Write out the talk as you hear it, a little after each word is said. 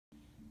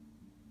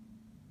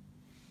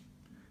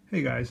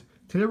Hey guys,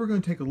 today we're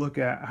going to take a look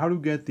at how to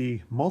get the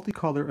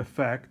multicolor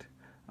effect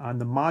on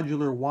the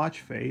modular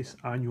watch face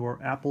on your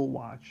Apple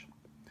Watch.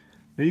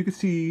 Now you can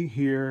see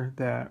here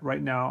that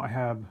right now I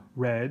have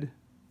red,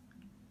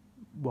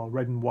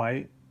 red and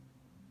white,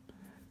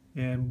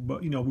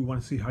 but we want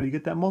to see how do you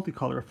get that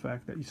multicolor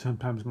effect that you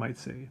sometimes might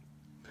see.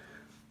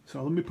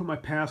 So let me put my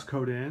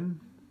passcode in,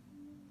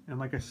 and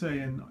like I say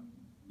in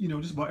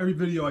just about every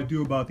video I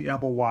do about the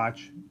Apple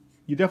Watch,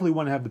 you definitely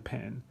want to have the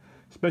PIN,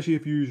 especially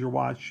if you use your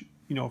watch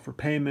for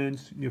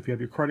payments. If you have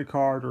your credit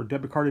card or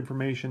debit card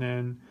information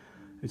in,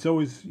 it's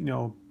always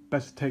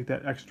best to take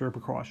that extra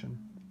precaution.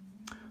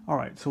 All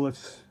right, so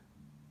let's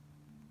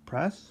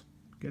press,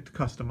 get to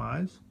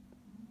customize,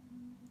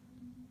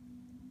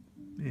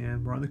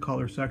 and we're on the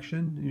color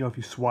section. If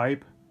you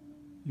swipe,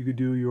 you could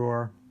do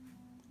your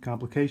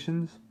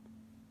complications,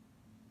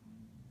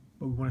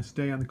 but we want to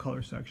stay on the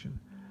color section.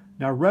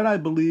 Now red, I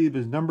believe,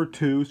 is number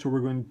 2, so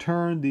we're going to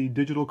turn the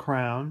digital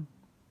crown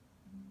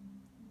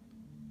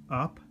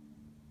up.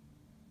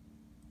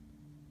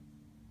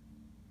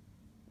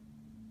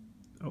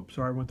 Oh,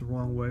 sorry, I went the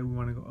wrong way. We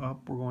want to go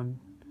up. I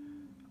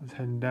was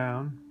heading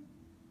down.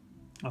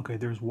 Okay,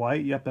 there's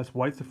white. Yep, that's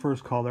white's the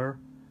first color.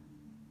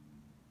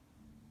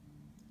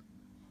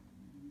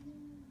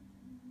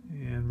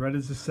 And red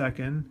is the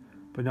second.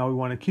 But now we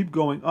want to keep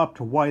going up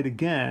to white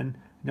again.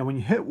 Now when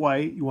you hit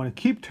white, you want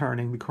to keep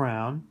turning the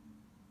crown.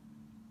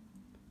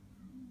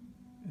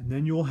 And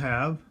then you'll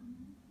have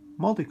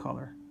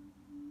multicolor.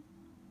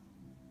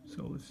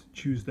 So let's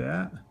choose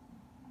that.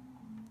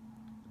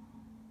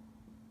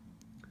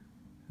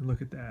 And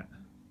look at that.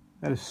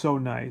 That is so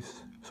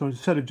nice. So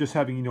instead of just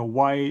having,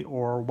 white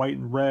or white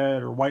and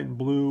red or white and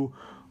blue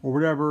or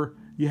whatever,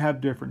 you have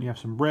different. You have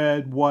some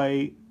red,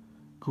 white,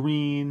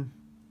 green,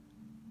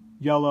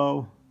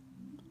 yellow.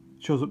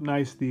 It shows up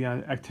nice, the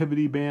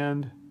activity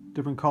band,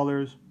 different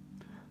colors.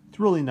 It's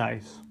really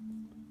nice.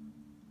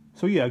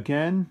 So yeah,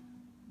 again,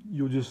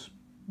 you'll just,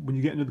 when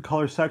you get into the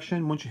color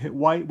section, once you hit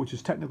white, which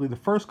is technically the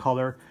first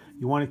color,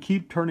 you want to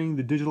keep turning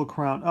the digital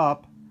crown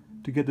up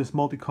to get this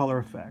multicolor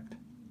effect.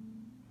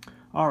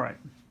 All right,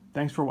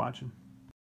 thanks for watching.